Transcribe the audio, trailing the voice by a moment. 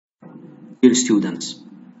dear students.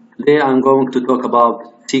 Today I'm going to talk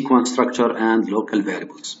about sequence structure and local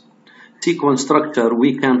variables. Sequence structure,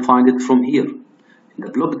 we can find it from here. In the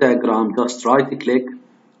block diagram, just right click,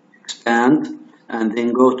 expand, and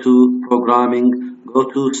then go to programming, go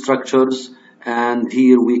to structures, and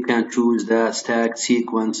here we can choose the stack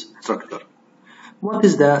sequence structure. What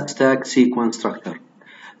is the stack sequence structure?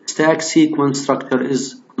 Stack sequence structure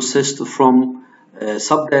consists from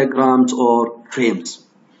subdiagrams or frames.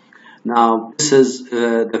 Now this is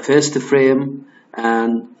the first frame,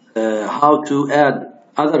 and how to add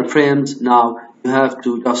other frames. Now you have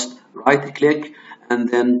to just right click and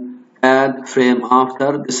then add frame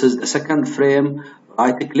after. This is the second frame,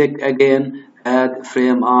 right click again, add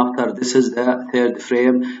frame after. This is the third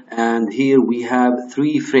frame, and here we have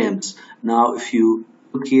 3 frames. Now if you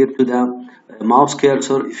look here to the mouse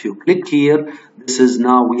cursor, if you click here, this is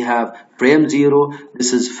now we have frame 0,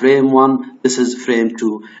 this is frame 1, this is frame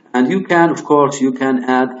 2, and you can, of course, you can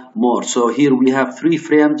add more. So here we have 3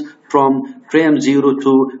 frames from frame 0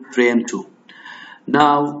 to frame 2.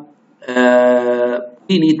 Now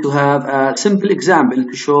we need to have a simple example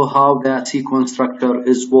to show how the sequence structure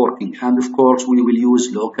is working, and of course we will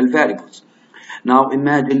use local variables. Now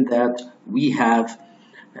imagine that we have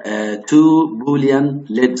 2 Boolean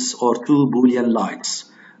lids or 2 Boolean lights.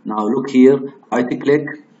 Now look here, right click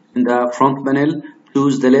in the front panel,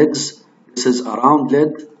 choose the lids. This is a round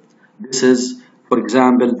lid. This is, for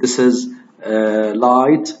example, this is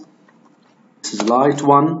light. This is light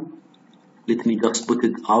 1. Let me just put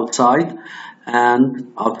it outside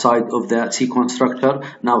and outside of the sequence structure.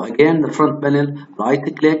 Now again, the front panel, right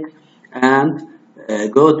click and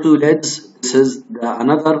go to lids. This is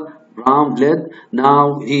another round lid.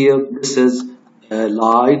 Now here this is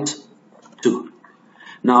light 2.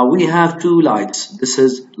 Now we have 2 lights. This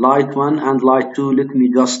is light 1 and light 2. Let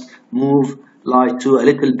me just move light 2 a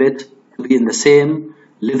little bit to be in the same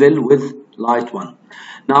level with light 1.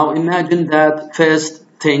 Now imagine that first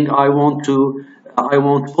thing I want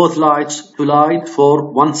both lights to light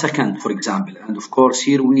for 1 second, for example, and of course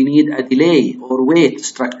here we need a delay or wait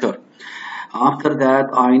structure. After that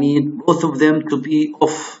I need both of them to be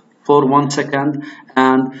off for 1 second,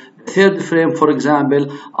 and the third frame, for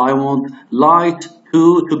example, I want light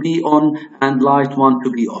 2 to be on and light 1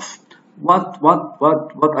 to be off. What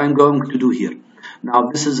I'm going to do here?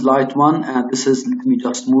 Now this is light 1 and this is, let me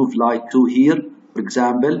just move light 2 here, for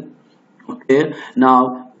example. Okay,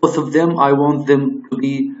 now both of them I want them to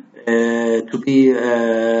be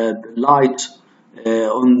light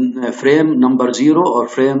on frame number 0 or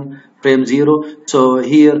frame 0. So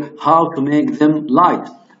here, how to make them light?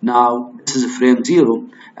 Now this is frame 0,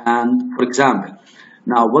 and for example,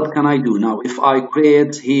 now what can I do? Now if I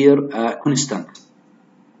create here a constant,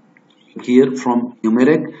 here from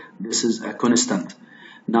numeric, this is a constant.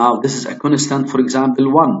 Now this is a constant, for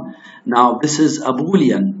example 1. Now this is a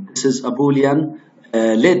Boolean. This is a Boolean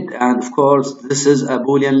lid, and of course this is a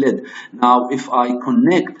Boolean lid. Now if I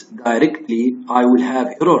connect directly, I will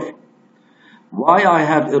have error. Why I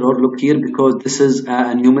have error? Look here, because this is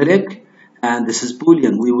a numeric and this is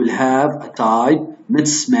Boolean. We will have a type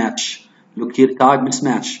mismatch. Look here, type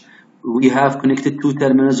mismatch. We have connected 2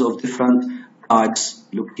 terminals of different types.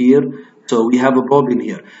 Look here, so we have a problem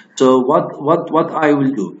here. So what I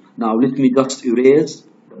will do now? Let me just erase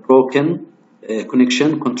the broken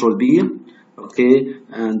connection. Control B. Okay,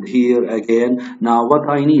 and here again. Now what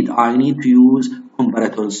I need to use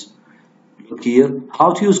comparators. Look here,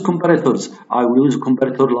 how to use comparators? I will use a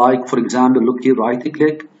comparator like, for example, look here, right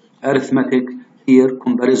click, arithmetic, here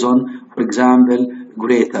comparison, for example,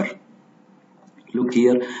 greater. Look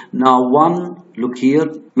here, now 1, look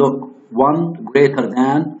here, look, 1 greater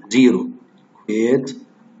than 0. Wait,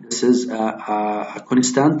 this is a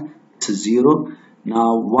constant, this is 0.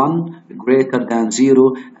 Now 1 greater than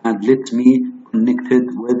 0, and let me connect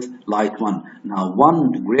it with light 1. Now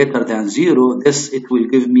 1 greater than 0, this it will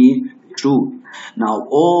give me true. Now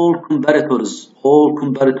all comparators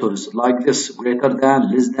like this, greater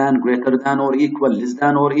than, less than, greater than or equal, less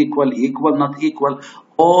than or equal, equal, not equal,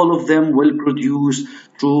 all of them will produce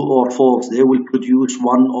true or false. They will produce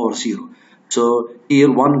 1 or 0. So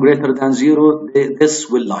here 1 greater than 0, this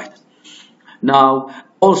will light. Now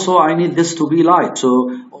also I need this to be light,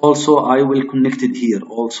 so also I will connect it here.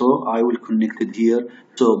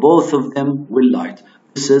 So both of them will light.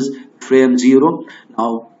 This is frame 0.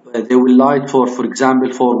 Now they will light for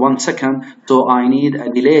example, for 1 second. So I need a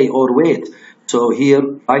delay or wait. So here,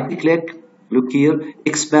 right click, look here,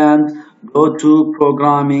 expand, go to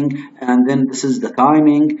programming, and then this is the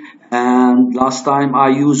timing. And last time I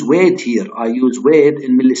use wait here, I use wait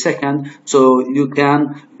in millisecond. So you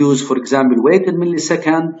can use, for example, wait in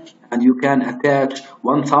millisecond, and you can attach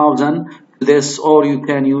 1000 to this, or you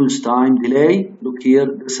can use time delay. Look here,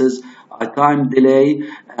 this is a time delay,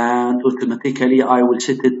 and automatically I will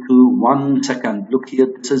set it to 1 second. Look here,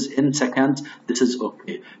 this is in seconds, this is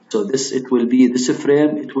okay. So this, it will be this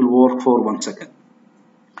frame, it will work for 1 second.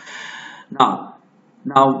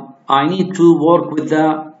 Now I need to work with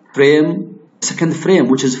the second frame,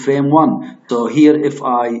 which is frame 1. So here, if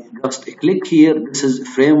I just click here, this is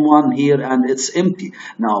frame 1 here, and it's empty.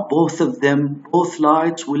 Now both of them, both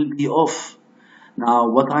lights will be off. Now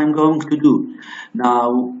what I'm going to do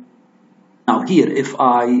now here, if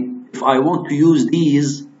I want to use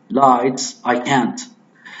these lights, I can't.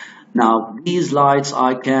 Now these lights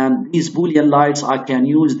these Boolean lights, I can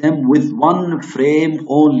use them with one frame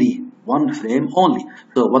only.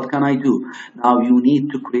 So what can I do? Now you need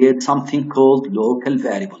to create something called local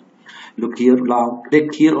variable. Look here, now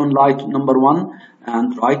click here on light number 1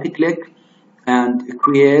 and right click and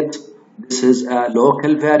create, this is a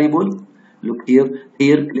local variable. Look here,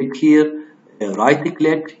 click here, right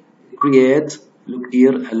click, create, look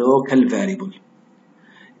here, a local variable.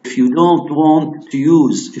 If you don't want to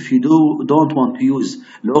use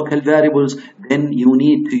local variables, then you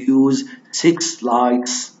need to use 6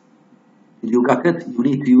 lights. You got it? You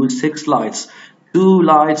need to use 6 lights, 2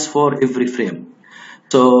 lights for every frame.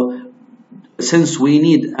 So since we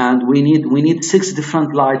need 6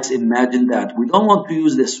 different lights, imagine that. We don't want to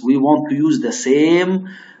use this. We want to use the same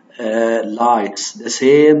lights, the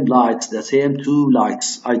same 2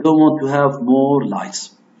 lights. I don't want to have more lights.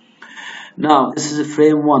 Now this is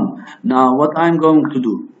frame 1. Now what I'm going to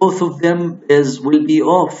do, both of them will be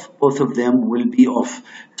off.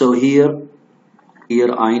 So here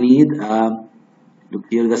I need look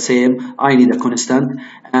here, the same, I need a constant,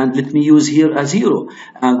 and let me use here a 0.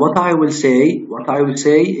 And what I will say,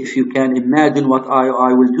 if you can imagine what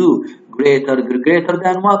I will do, greater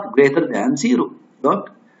than what? Greater than 0.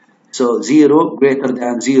 Look, so 0 greater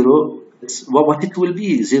than 0, what it will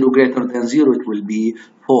be? 0 greater than 0, it will be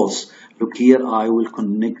false. Look here, I will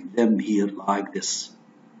connect them here like this.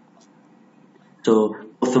 So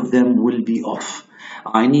both of them will be off.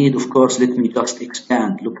 I need, of course, let me just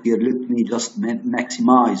expand. Look here, let me just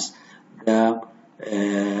maximize the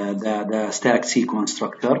stack sequence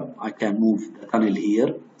structure. I can move the tunnel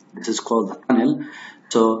here. This is called the tunnel.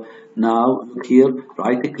 So now look here,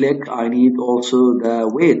 right click. I need also the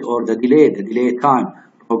wait or the delay time.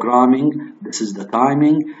 Programming, this is the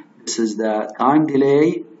timing, this is the time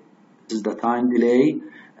delay,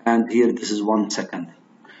 and here this is 1 second.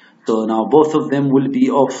 So now both of them will be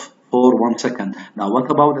off for 1 second. Now what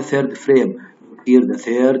about the third frame? Here the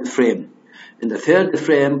third frame. In the third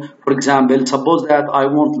frame, for example, suppose that I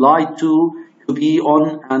want light 2 to be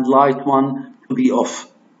on and light 1 to be off.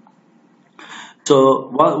 So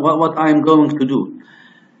what I'm going to do?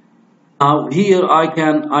 Now here I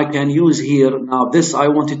can use here, now this I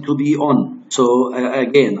want it to be on. So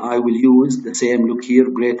again I will use the same, look here,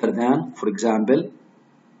 greater than, for example,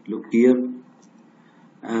 look here,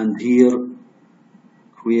 and here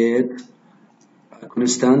create a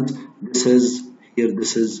constant. This is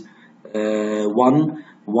 1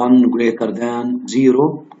 greater than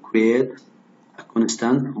 0, create a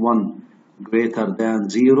constant 1 greater than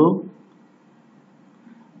 0,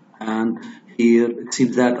 and here it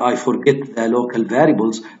seems that I forget the local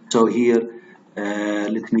variables. So here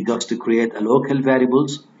let me just create a local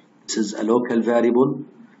variables. This is a local variable,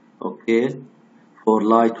 okay, for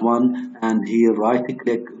light 1, and here right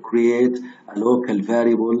click, create a local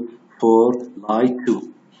variable for light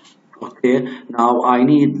 2. Okay, now I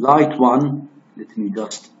need light 1. Let me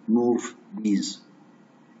just move these.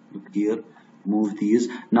 Look here, move these.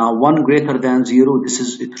 Now 1 greater than 0, this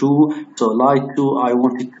is true. So light 2, I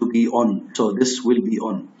want it to be on. So this will be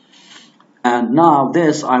on. And now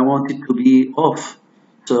this, I want it to be off.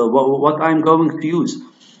 So what I'm going to use?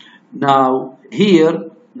 Now here,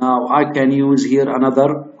 now I can use here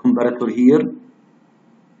another comparator here.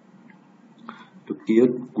 Look here,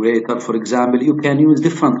 greater, for example, you can use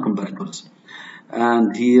different comparators.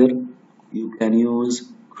 And here you can use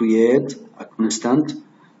create a constant.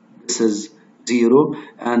 This is 0,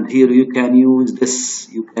 and here you can use this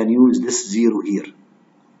 0 here.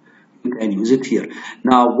 You can use it here.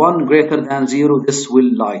 Now 1 greater than 0, this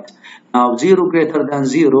will light. Now 0 greater than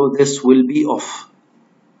 0, this will be off.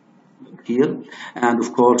 Look here, and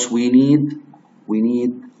of course we need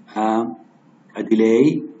a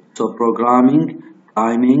delay. So programming,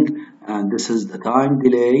 timing, and this is the time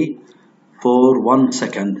delay for 1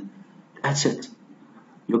 second. That's it.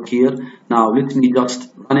 Look here. Now let me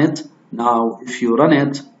just run it. Now if you run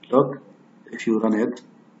it, look, if you run it,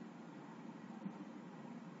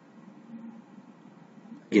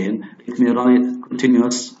 again, let me run it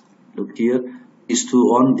continuous. Look here, these two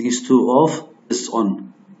on, these two off, this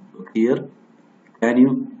on. Look here, can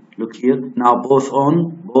you look here? Now both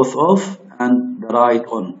on, both off, and the right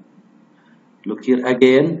on. Look here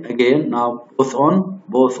again, now both on,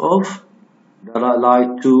 both off, the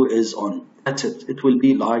light 2 is on. That's it. It will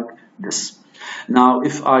be like this. Now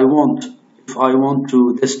if I want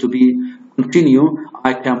to this to be continue,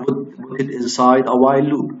 I can put it inside a while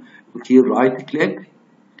loop. Look here, right click.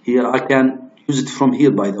 Here I can use it from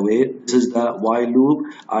here, by the way. This is the while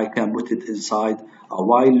loop. I can put it inside a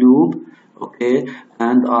while loop, okay,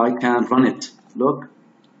 and I can run it. Look,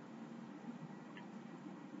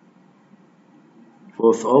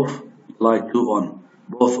 both off, light 2 on,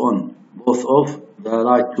 both on, both off, the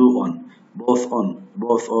light 2 on, both on,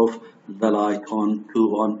 both off, the light on,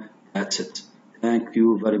 2 on. That's it. Thank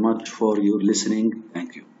you very much for your listening.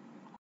 Thank you.